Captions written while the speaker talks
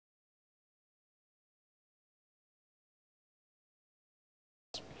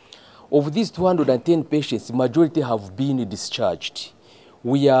Of these 210 patients, majority have been discharged.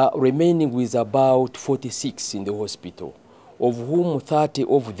 We are remaining with about 46 in the hospital, of whom 30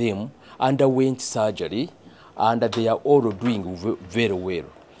 of them underwent surgery, and they are all doing very well.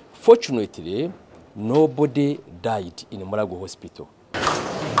 Fortunately, nobody died in Mulago Hospital.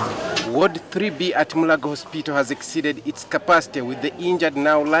 Ward 3B at Mulago Hospital has exceeded its capacity, with the injured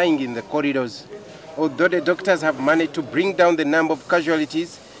now lying in the corridors. Although the doctors have managed to bring down the number of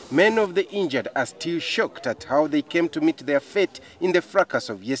casualties, many of the injured are still shocked at how they came to meet their fate in the fracas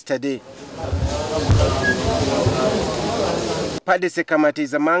of yesterday. Padese Kamate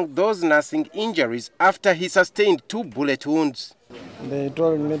is among those nursing injuries after he sustained 2 bullet wounds. They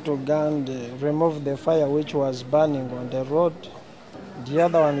told me to go and remove the fire which was burning on the road. The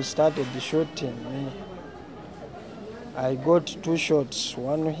other one started shooting me. I got 2 shots,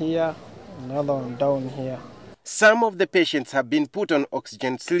 one here, another one down here. Some of the patients have been put on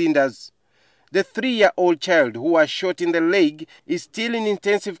oxygen cylinders. The 3-year-old child who was shot in the leg is still in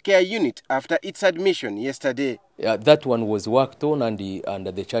intensive care unit after its admission yesterday. Yeah, that one was worked on, and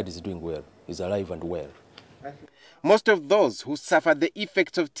the child is doing well. He's alive and well. Most of those who suffered the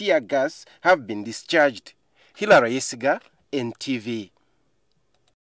effects of tear gas have been discharged. Hilary Yesiga, NTV.